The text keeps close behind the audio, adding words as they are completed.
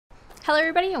Hello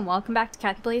everybody and welcome back to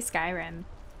Kathy Plays Skyrim.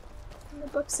 The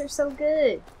books are so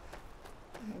good.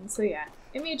 And so yeah,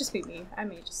 it may just be me. I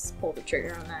may just pull the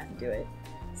trigger on that and do it.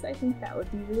 So I think that would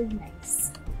be really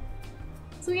nice.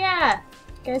 So yeah,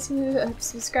 guys who have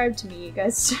subscribed to me, you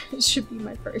guys should be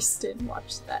my first and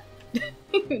watch that.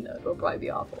 Even though it'll probably be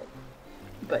awful.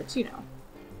 But you know,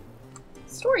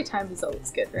 story time is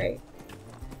always good, right?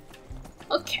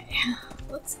 Okay,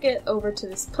 let's get over to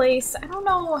this place. I don't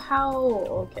know how...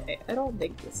 Okay, I don't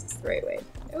think this is the right way.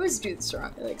 I always do this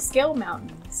wrong. I like scale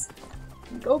mountains,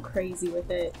 go crazy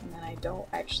with it, and then I don't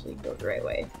actually go the right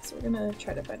way. So we're gonna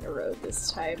try to find a road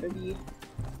this time and be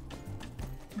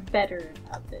better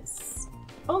at this.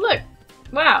 Oh look!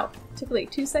 Wow! It took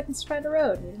like 2 seconds to find a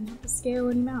road. We didn't have to scale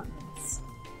any mountains.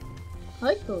 I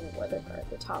like the little weather bar at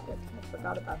the top. I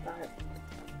forgot about that.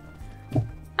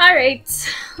 Alright,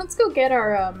 let's go get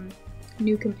our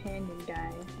new companion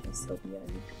guy. This will be our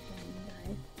new companion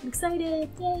guy. I'm excited!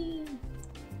 Yay!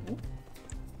 Oh.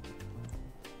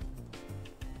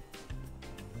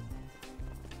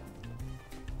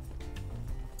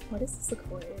 What is this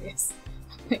Aquarius?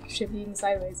 I'm like shifting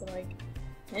sideways. I'm like,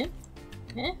 eh?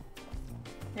 Eh?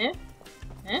 Eh?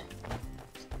 Eh?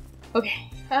 Okay,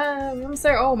 we're almost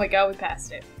there. Oh my god, we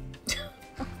passed it.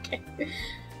 Okay.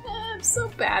 I'm so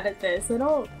bad at this. I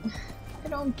don't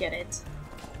get it.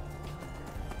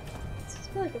 It's just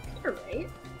feel like up here, right?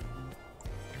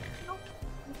 No.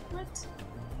 What?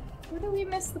 Where did we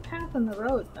miss the path on the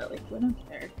road that like went up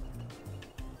there?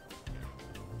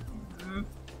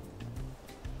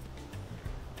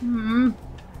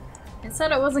 I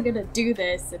said I wasn't gonna do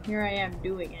this, and here I am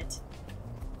doing it.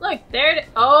 Look, there it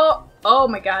is. Oh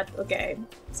my god. Okay.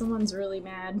 Someone's really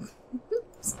mad.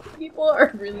 Some people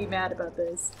are really mad about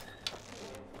this.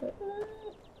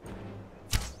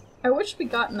 I wish we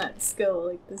gotten that skill,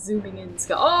 like the zooming in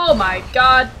skill. Oh my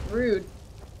god, rude.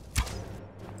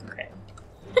 Okay.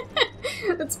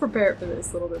 Let's prepare for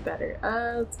this a little bit better.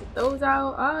 Let's get those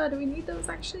out. Do we need those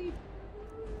actually?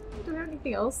 Do we have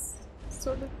anything else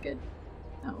sort of good?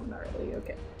 No, not really.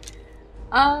 Okay.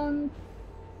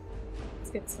 Let's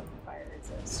get some fire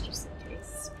resist just in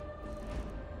case.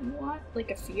 What?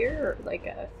 Like a fear or like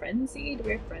a frenzy? Do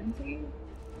we have frenzy?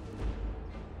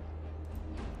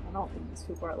 I don't think these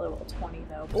people are at level 20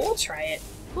 though, but we'll try it.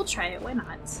 We'll try it, why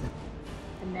not?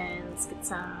 And then let's get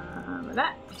some of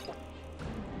that.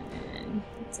 And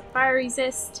it's a fire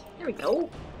resist. There we go.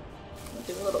 We'll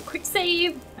do a little quick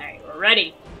save. Alright, we're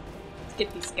ready. Let's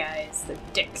get these guys. They're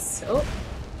dicks. Oh,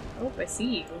 I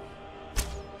see you.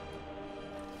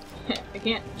 I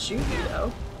can't shoot you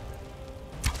though.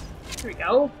 There we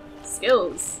go.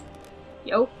 Skills.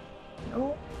 Yo.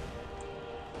 No.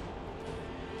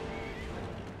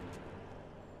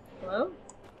 Hello?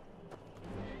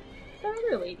 Where'd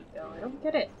the other lady go? I don't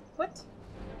get it. What?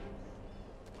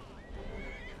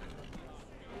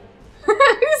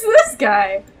 Who's this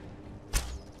guy?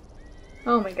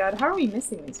 Oh my god, how are we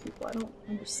missing these people? I don't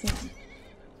understand.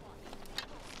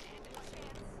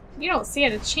 You don't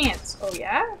stand a chance. Oh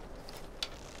yeah?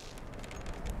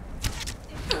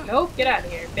 Nope, get out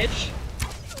of here, bitch.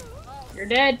 You're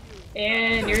dead.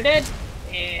 And you're dead.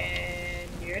 And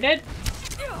you're dead.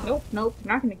 Nope, nope,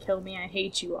 you're not gonna kill me. I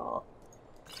hate you all.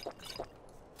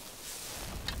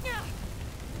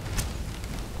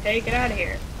 Okay, get out of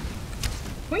here.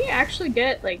 Can we actually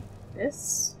get, like,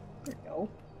 this? There we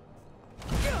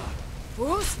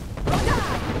go.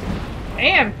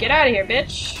 Damn, get out of here,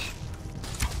 bitch.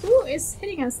 Who is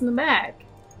hitting us in the back?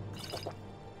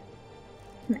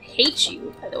 I hate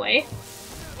you, by the way.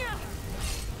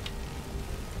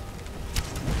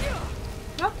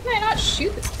 How can I not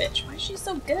shoot this bitch? Why is she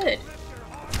so good?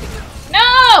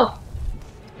 No!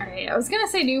 Alright, I was gonna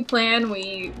say new plan,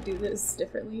 we do this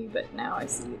differently, but now I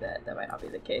see that that might not be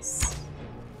the case.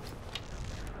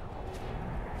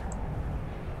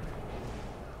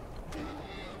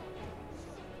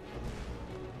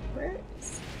 Where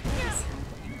is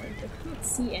happening? Like, I can't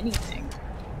see anything.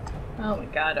 Oh my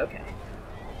god, okay.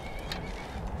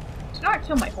 Do not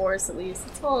kill my horse, at least.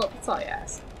 That's all I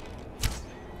ask.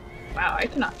 Wow, I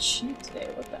cannot shoot today.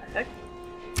 What the heck?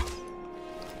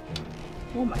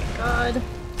 Oh my god.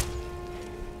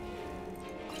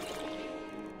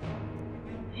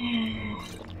 I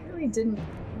really didn't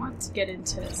want to get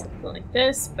into something like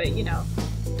this, but you know.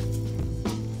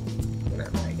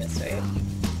 Whatever, I guess, right?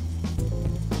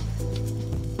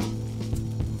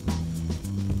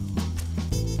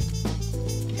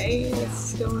 Okay,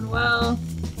 it's going well.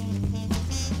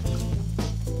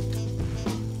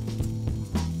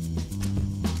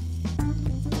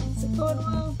 Going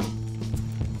well.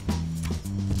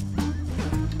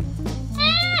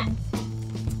 Ah!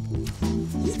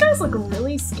 These guys look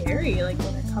really scary, like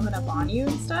when they're coming up on you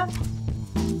and stuff.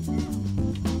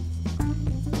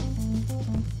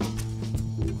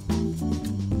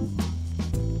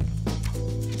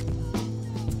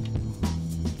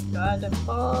 God, I'm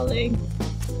falling.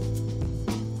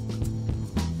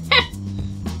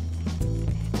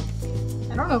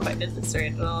 I don't know if I did this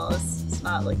right at all. It's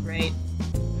not like right.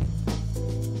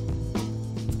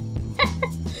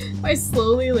 Am I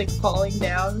slowly like falling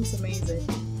down? It's amazing.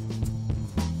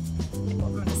 What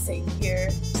I'm gonna say here,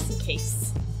 just in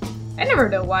case. I never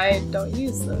know why I don't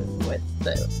use what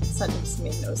the sentence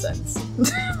made no sense.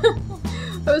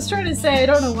 I was trying to say I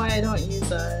don't know why I don't use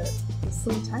this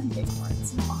little time thing more.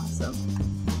 It's awesome.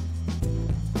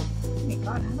 Oh my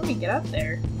god, how do we get up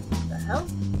there? What the hell?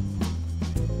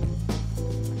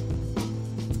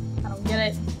 I don't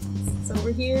get it. It's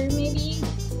over here, maybe?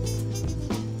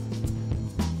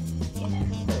 Yeah, there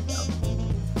we go.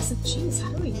 So, jeez,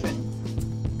 how do we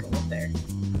even go up there?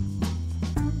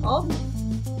 Oh,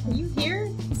 are you here?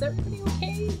 Is everybody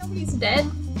okay? Nobody's dead?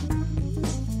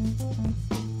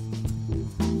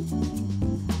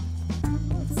 I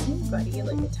don't see anybody,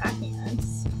 like, attacking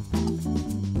us.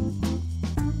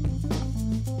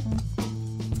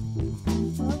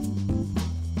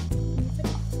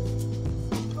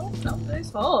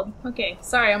 Vald. Okay,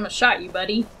 sorry, I almost shot you,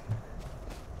 buddy.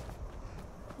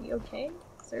 You okay?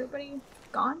 Is everybody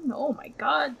gone? Oh my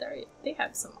god, they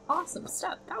have some awesome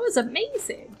stuff. That was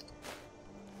amazing!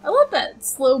 I love that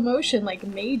slow motion, like,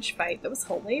 mage fight. That was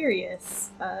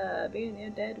hilarious.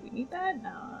 Being dead, do we need that?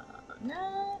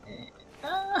 No.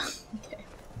 Okay.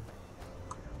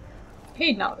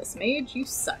 Hey, novice mage, you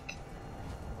suck.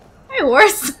 Hi,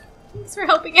 horse! Thanks for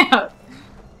helping out.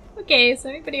 Okay, so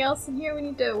anybody else in here we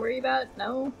need to worry about?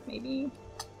 No? Maybe?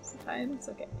 Sometimes?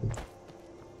 Okay.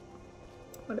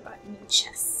 What about any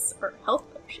chests? Or health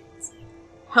potions?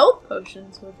 Health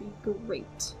potions would be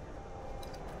great.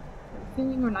 I'm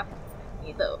feeling we're not gonna find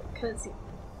any though, because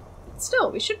still,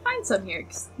 we should find some here,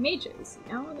 because mages,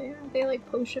 you know? Aren't they like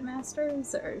potion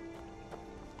masters, or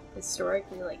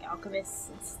historically like alchemists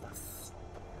and stuff?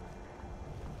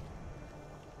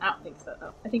 I don't think so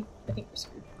though. I think we're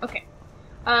screwed. Okay.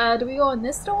 Do we go in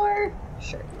this door?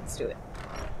 Sure, let's do it.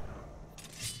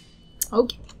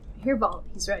 Okay, here Vald,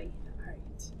 he's ready.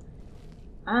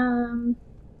 Alright.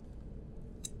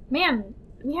 Man,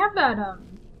 we have that,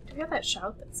 do we have that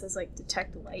shout that says, like,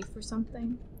 detect life or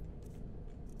something?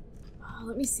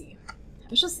 Let me see. I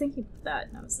was just thinking about that,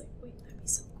 and I was like, wait, that'd be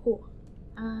so cool.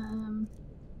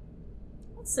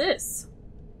 What's this?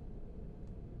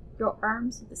 Your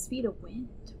arms with the speed of wind.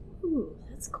 Ooh,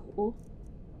 that's cool.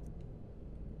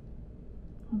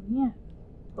 Oh man,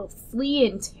 both flee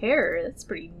and terror. That's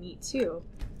pretty neat too.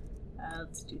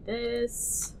 Let's do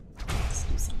this. Let's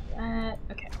do some of that.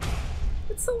 Okay.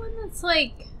 What's the one that's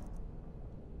like?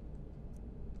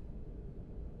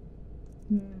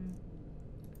 I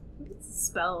think it's a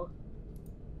spell.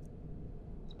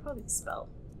 It's probably a spell.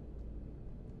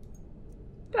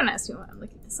 Don't ask me why I'm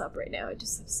looking this up right now. I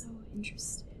just am so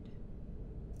interested.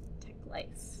 Tech life.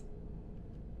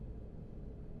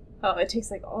 Oh, it takes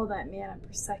like all that mana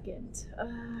per second. How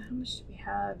much do we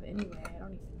have anyway? I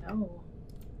don't even know.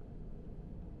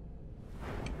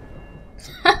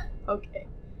 Okay.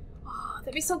 Oh,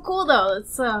 that'd be so cool though.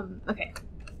 Let's okay.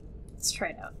 Let's try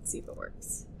it out and see if it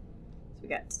works. So we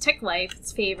got Detect Life,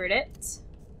 let's favorite it.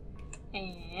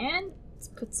 And let's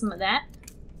put some of that.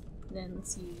 And then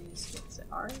let's use, what's it,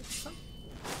 R? Oh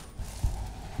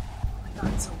my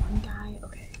god, so one guy,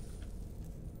 okay.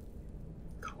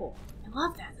 Cool. I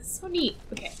love that. That's so neat.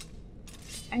 Okay.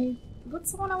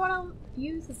 What's the one I want to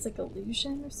use? It's like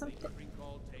illusion or something.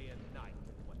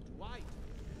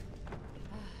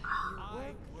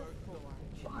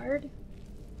 Bard?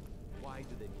 Why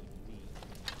do they need me?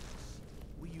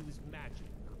 We use magic.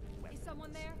 Is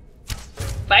someone there?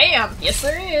 Bam! Yes,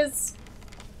 there is.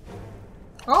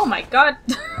 Oh my god.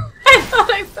 I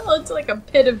thought I fell into like a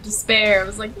pit of despair. I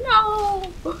was like,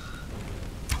 no!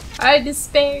 I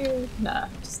despair. Nah,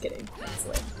 just kidding. That's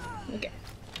lame. Okay.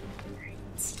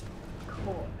 Alright.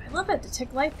 Cool. I love that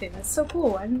Detect Life thing. That's so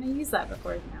cool. Why didn't I use that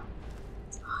before now?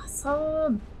 It's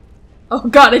awesome. Oh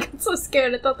god, I got so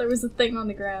scared. I thought there was a thing on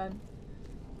the ground.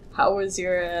 How was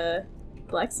your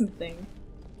blacksmithing?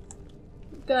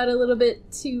 Got a little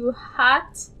bit too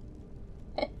hot?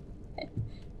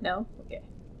 No? Okay.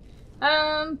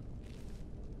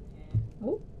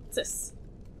 Ooh, what's this?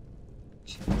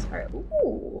 Alright,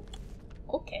 ooh.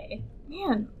 Okay.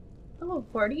 Man, level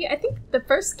 40. I think the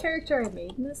first character I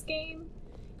made in this game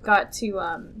got to,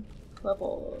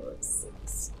 level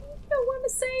 6. I want to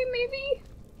say, maybe?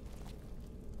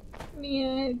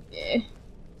 Yeah,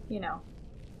 you know.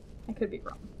 I could be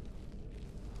wrong.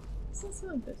 It doesn't feel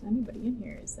like there's anybody in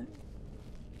here, is there?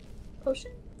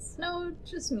 Potions? No,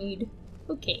 just mead.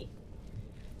 Okay.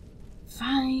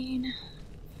 Fine.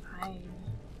 Fine.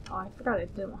 Oh, I forgot I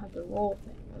didn't have the roll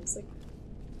thing. I was like,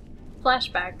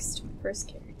 flashbacks to my first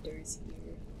characters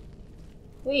here.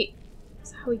 Wait,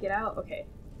 is that how we get out? Okay.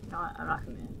 No, I'm not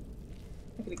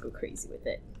gonna go crazy with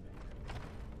it.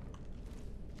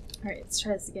 Alright, let's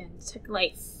try this again. Detect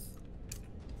life.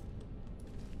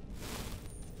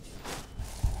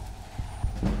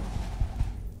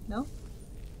 No?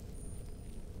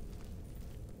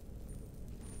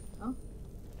 Oh.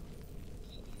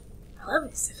 Okay. I love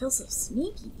this. It feels so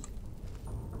sneaky.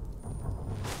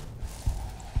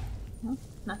 No?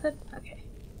 Nothing? Okay.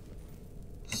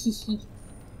 Hehe.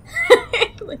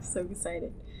 I'm like so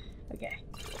excited. Okay,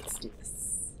 let's do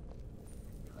this.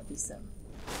 I'll do some.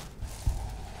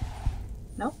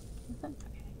 No? Nothing?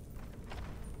 Okay.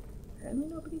 Apparently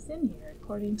nobody's in here,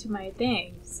 according to my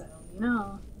thing, so, you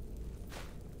know.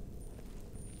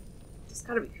 There's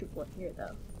gotta be people in here,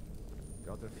 though.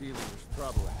 Got the feeling there's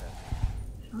trouble ahead.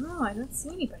 I don't know, I don't see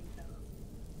anybody, though.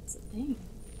 It's a thing.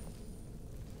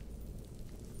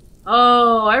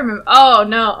 Oh, I remember. Oh,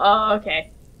 no. Oh,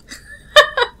 okay.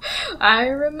 I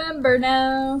remember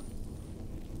now.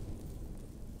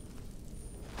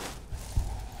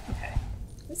 Okay.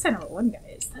 At least I know what one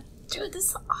guy is. Dude, this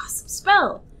is an awesome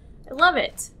spell. I love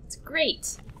it. It's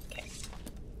great. Okay.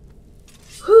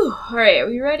 Whew. Alright, are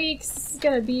we ready? Because this is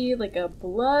gonna be like a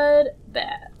blood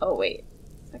bath. Oh, wait.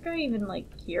 Is that guy even like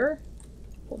here?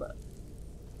 Hold up.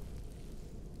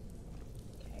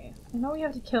 Okay. I know we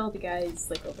have to kill the guys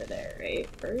like over there, right?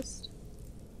 First.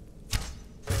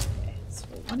 Okay, so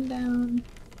one down.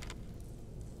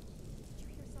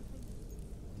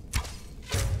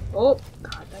 Oh,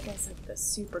 God, that guy's like the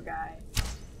super guy.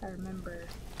 I remember.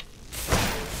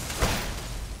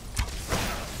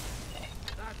 Okay.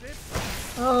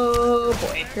 Oh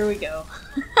boy, here we go.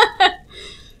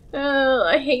 Oh,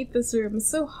 I hate this room. It's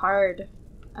so hard.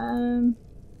 Do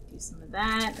some of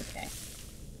that. Okay.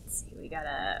 Let's see. We got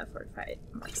a fortified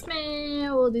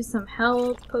marksman. We'll do some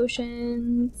health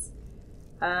potions.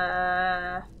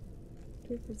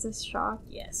 Resist shock.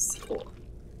 Yes. Cool.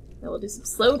 Then we'll do some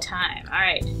slow time.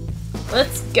 Alright.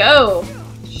 Let's go!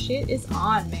 Shit is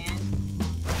on, man.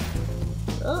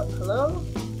 Oh, hello?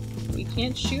 We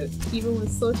can't shoot even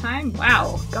with slow time?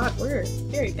 Wow. God, we're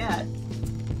very bad.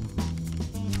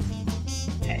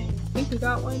 Okay. I think we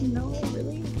got one. No,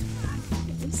 really? God,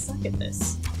 we suck at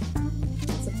this.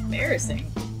 It's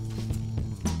embarrassing.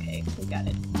 Okay, we got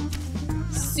it.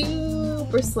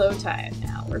 Super slow time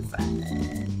now. We're fine.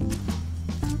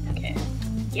 Okay.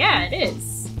 Yeah, it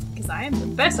is. Because I am the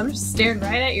best. I'm just staring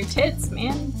right at your tits,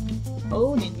 man.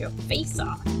 Owning your face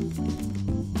off.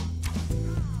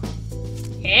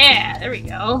 Yeah, there we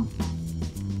go.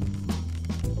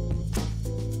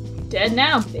 You're dead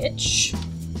now, bitch.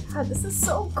 God, this is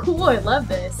so cool. I love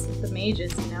this with the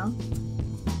mages, you know?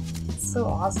 It's so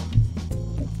awesome.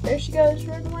 There she goes,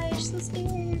 run away. She's so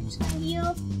scared. She's gonna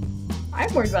heal.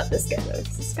 I'm worried about this guy, though,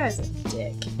 because this guy's a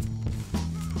dick.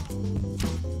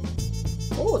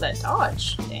 Oh, that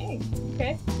dodge. Dang.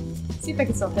 Okay. Let's see if I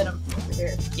can still hit him over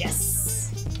here.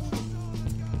 Yes.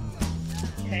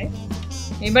 Okay.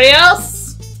 Anybody else?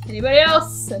 Anybody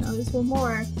else? I know there's one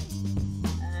more.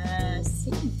 See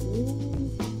you.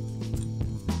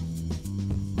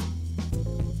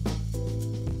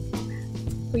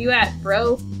 Where you at,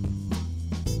 bro?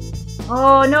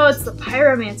 Oh no, it's the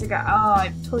pyromancer guy. Oh,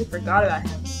 I totally forgot about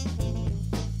him.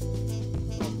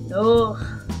 No.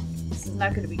 This is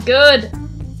not gonna be good.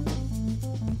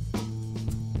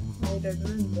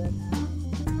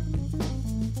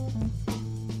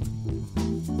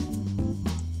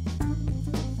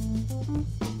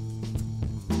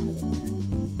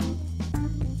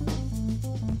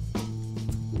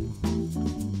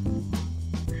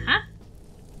 Huh?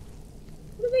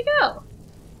 Where did they go?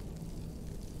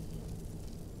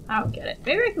 I don't get it.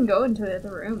 Maybe I can go into the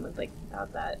other room with, like,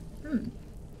 without that.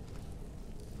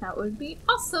 That would be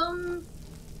awesome!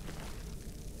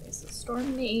 There's a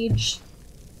storm mage.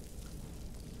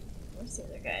 Where's the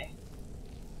other guy?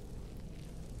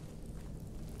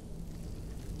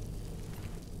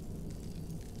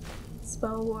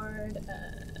 Spell ward.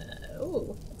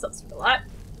 Ooh, that sounds like a lot.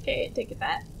 Okay, take it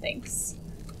back. Thanks.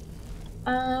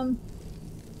 The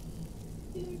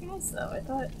other guys, though, I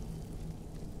thought.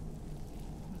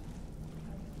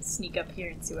 Sneak up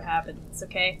here and see what happens,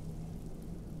 okay?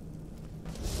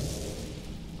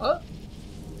 Oh!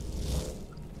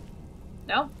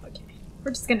 No? Okay.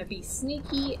 We're just gonna be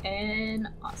sneaky and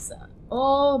awesome.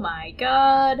 Oh my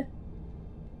god!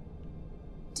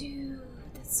 Dude,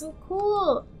 this It's so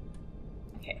cool.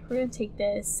 Okay, we're gonna take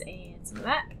this and some of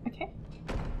that. Okay.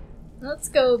 Let's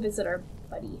go visit our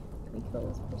buddy. Can we kill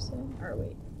this person? Or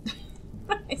wait.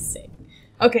 What did I say?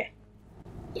 Okay.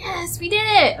 Yes, we did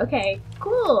it! Okay,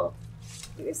 cool.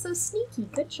 You're so sneaky.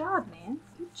 Good job, man.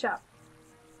 Good job.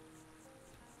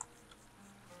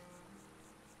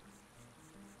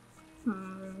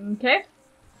 Okay.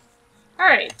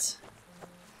 Alright.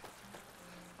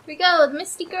 Here we go, the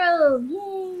Misty Grove!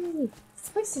 Yay! This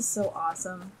place is so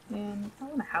awesome, man. I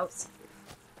want a house here.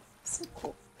 It's so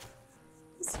cool.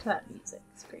 Listen to that music.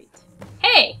 It's great.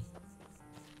 Hey!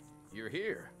 You're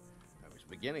here. I was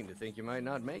beginning to think you might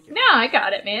not make it. No, I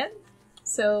got it, man.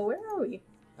 So, where are we?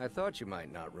 I thought you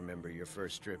might not remember your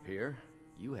first trip here.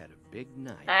 You had a big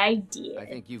night. I did. I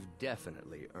think you've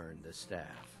definitely earned the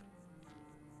staff.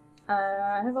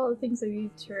 I have all the things I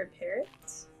need to repair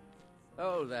it.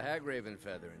 Oh, the Hagraven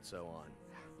feather and so on.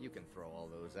 You can throw all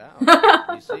those out.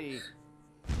 You see,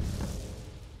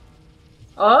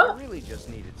 I really just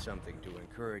needed something to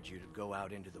encourage you to go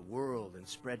out into the world and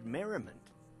spread merriment.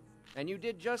 And you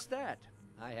did just that.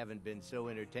 I haven't been so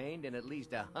entertained in at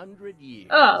least 100 years.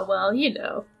 Oh, well, you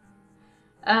know.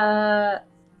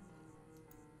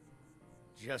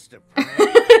 Just a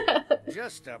prank?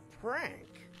 Just a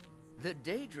prank? The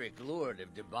Daedric Lord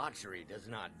of Debauchery does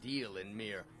not deal in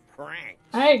mere pranks.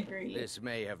 I agree. This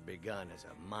may have begun as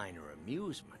a minor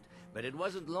amusement, but it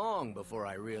wasn't long before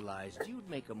I realized you'd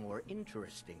make a more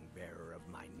interesting bearer of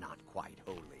my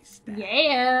not-quite-holy staff.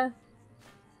 Yeah.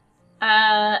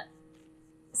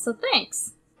 So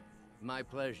thanks. My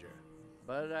pleasure.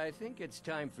 But I think it's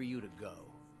time for you to go.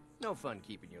 No fun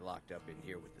keeping you locked up in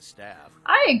here with the staff.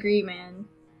 I agree, man.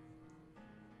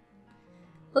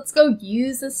 Let's go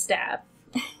use the staff.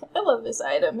 I love this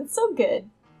item. It's so good.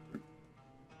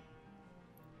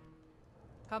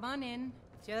 Come on in.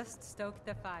 Just stoke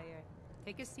the fire.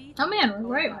 Take a seat. Oh man, we're the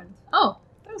right one. Oh,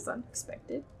 that was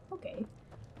unexpected. Okay.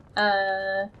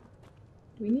 Do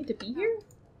we need to be here?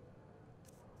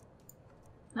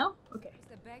 No? Okay.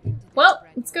 Well,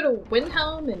 let's go to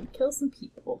Windhelm and kill some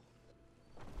people.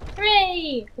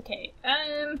 Hooray! Okay,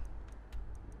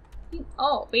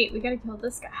 oh, wait, we gotta kill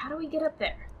this guy. How do we get up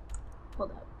there?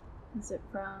 Hold up. Is it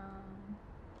from...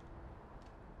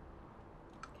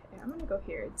 Okay, I'm gonna go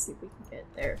here and see if we can get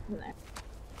there from there.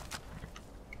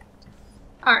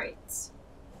 Alright.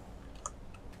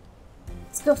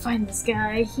 Let's go find this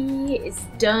guy. He is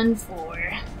done for.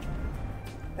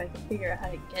 If I can figure out how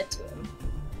to get to him.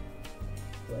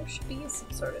 There should be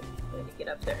some sort of way to get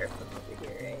up there from over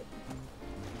here, right?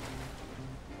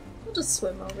 We'll just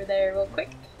swim over there real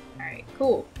quick. Alright,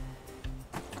 cool.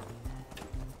 I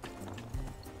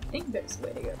think there's a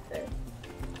way to go up there.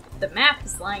 The map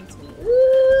is lying to me.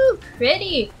 Ooh,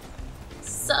 pretty!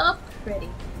 So pretty.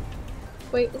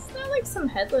 Wait, isn't there like some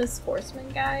headless horseman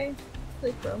guy?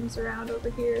 Like roams around over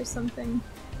here or something?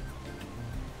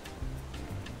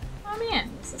 Oh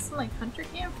man, is this some like hunter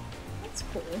camp? That's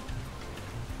cool.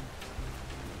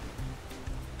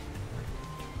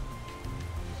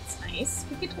 That's nice.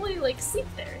 We could totally like sleep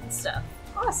there and stuff.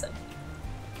 Awesome.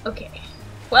 Okay.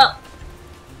 Well,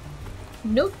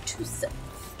 note to self.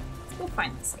 Let's go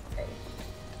find this guy.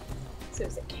 So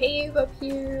there's a cave up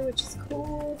here, which is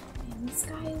cool. And this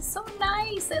guy is so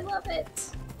nice. I love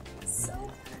it.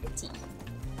 So pretty.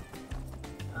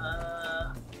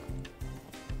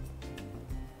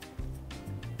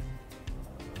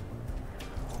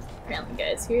 Apparently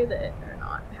guys here that are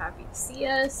not happy to see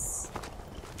us.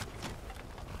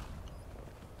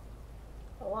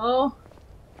 Hello?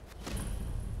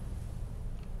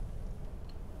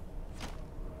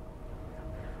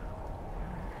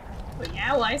 Oh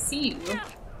yeah, well I see you.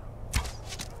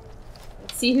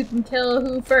 Let's see who can kill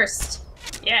who first.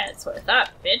 Yeah, that's what I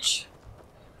thought, bitch.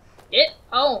 Get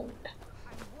owned.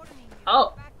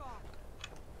 Oh.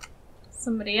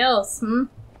 Somebody else, hmm?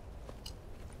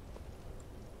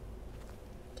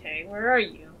 Okay, where are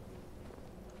you?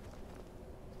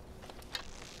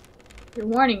 You're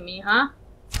warning me, huh?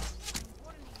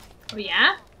 Oh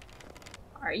yeah?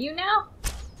 Are you now?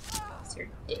 'Cause you're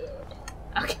dead.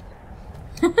 Okay.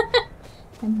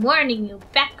 I'm warning you,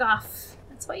 back off.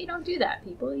 That's why you don't do that,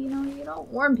 people. You know, you don't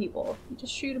warn people. You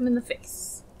just shoot them in the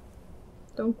face.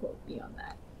 Don't quote me on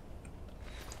that.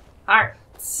 Alright.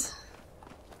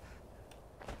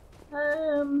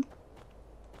 Okay,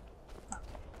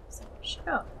 so where should I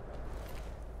go?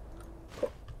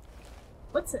 Cool.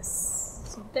 What's this?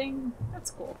 Something? That's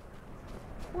cool.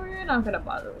 We're not gonna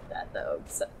bother with that though,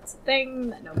 because it's a thing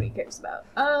that nobody cares about.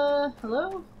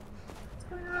 Hello? What's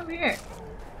going on over here?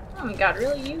 Oh my god,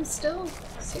 really? You still?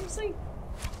 Seriously?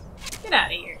 Get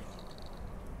out of here.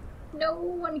 No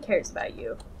one cares about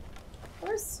you.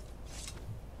 Horse?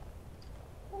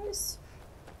 Horse?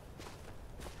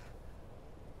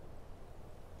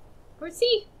 Where's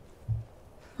he?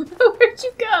 Where'd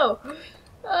you go?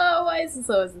 Oh, why is this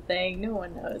always a thing? No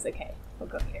one knows. Okay, we'll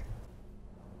go here.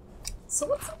 So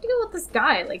what's the deal with this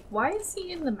guy? Like, why is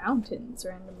he in the mountains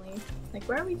randomly? Like,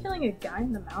 why are we killing a guy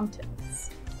in the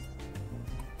mountains?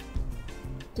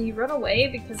 Did he run away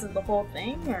because of the whole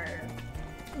thing, or...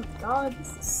 Oh my god,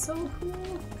 this is so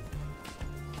cool!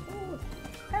 Oh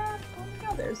crap! Oh my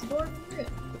god, there's a door in the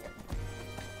room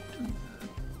here.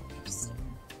 Interesting.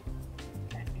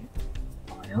 Okay.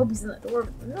 Oh, I hope he's in the door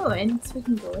of the ruin so we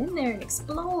can go in there and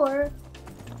explore!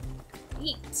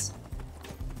 Great!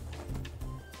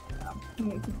 I'm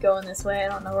gonna keep going this way. I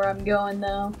don't know where I'm going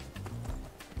though.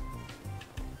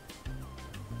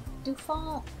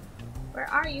 Dufont, where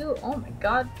are you? Oh my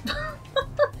god.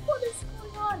 What is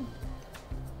going on?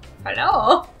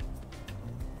 Hello?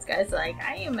 This guy's like,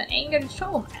 I am an angered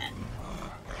showman.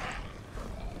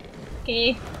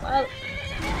 Okay, well,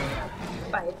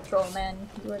 bye, trollman.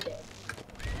 You are dead.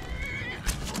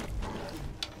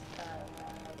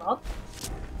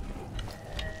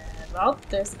 Well,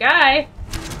 there's a guy.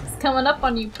 Coming up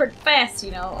on you pretty fast,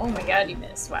 you know. Oh my god, you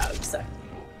missed. Wow, you suck.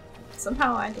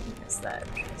 Somehow I didn't miss that.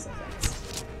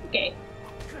 Okay.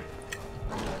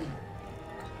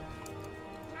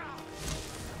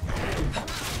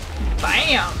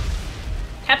 Bam!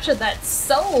 Captured that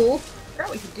soul! I forgot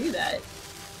we could do that.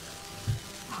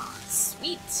 Oh,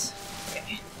 sweet.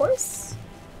 Okay, of course.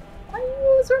 Why are you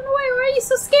always running away? Why are you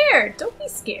so scared? Don't be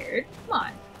scared. Come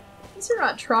on. At least you're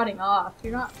not trotting off.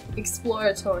 You're not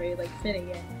exploratory like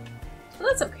Finnegan. So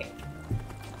that's okay.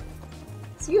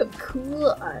 So you have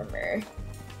cool armor.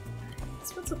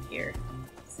 So what's up here?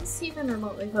 Is this even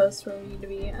remotely close to where we need to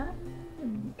be? I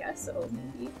guess so,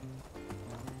 maybe.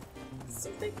 It's a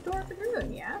big door of the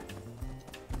ruin, yeah?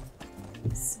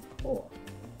 So cool.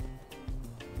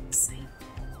 Exciting.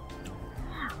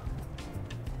 Wow.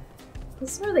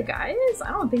 This is where the guy is? I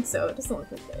don't think so. It doesn't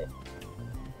look like it.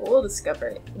 We'll discover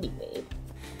it anyway.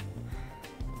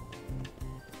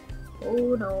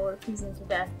 Oh no, we're freezing to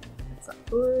death. That's not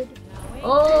good.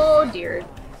 Oh dear.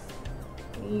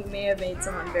 We may have made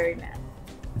someone very mad.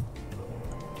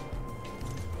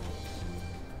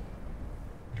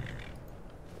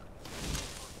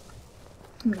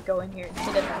 I'm gonna go in here and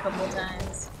hit him a couple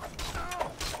times.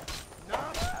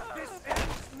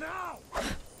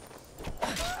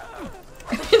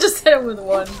 Just hit him with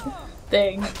one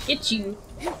thing. Get you.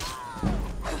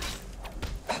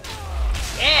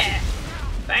 Yeah!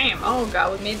 Bam! Oh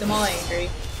god, we made them all angry.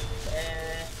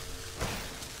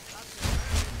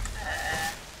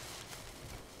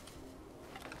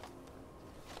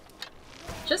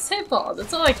 Just hit balls,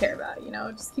 that's all I care about, you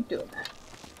know? Just keep doing that.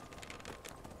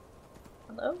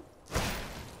 Hello?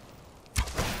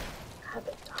 God,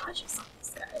 the dodges on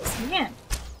these guys, man.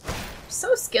 They're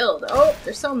so skilled. Oh,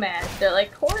 they're so mad. They're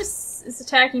like, horse is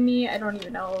attacking me. I don't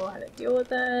even know how to deal with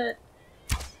that.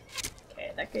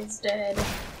 Okay, that guy's dead. And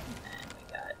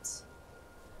we got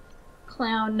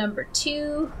clown number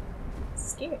 2.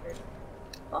 Scared.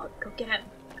 Oh, go get him.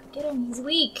 Go get him, he's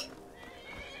weak.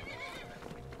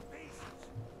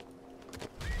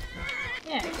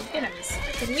 Yeah, go get him, he's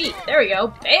freaking weak. There we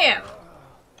go. Bam!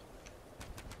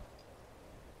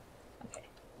 Okay.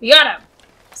 We got him!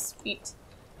 Sweet.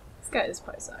 This guy is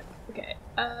probably suck. Okay.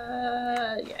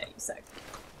 Yeah, you suck.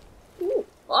 Ooh,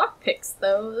 lockpicks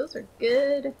though. Those are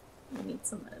good. We need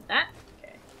some of that.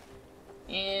 Okay.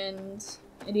 And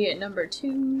idiot number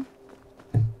 2.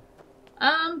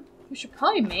 We should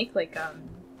probably make like a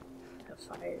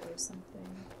fire or something.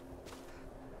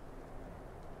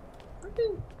 Where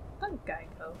did that guy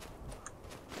go?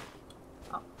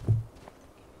 Oh.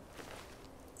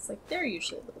 It's like they're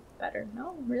usually a little better.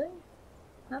 No, really?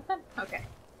 Nothing? Okay.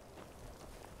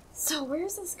 So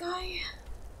where's this guy?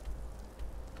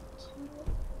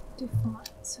 Dufont.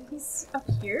 So he's up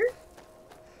here?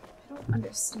 I don't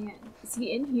understand. Is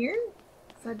he in here?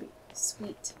 That'd be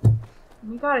sweet. Oh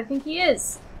my god, I think he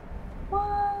is.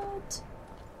 What?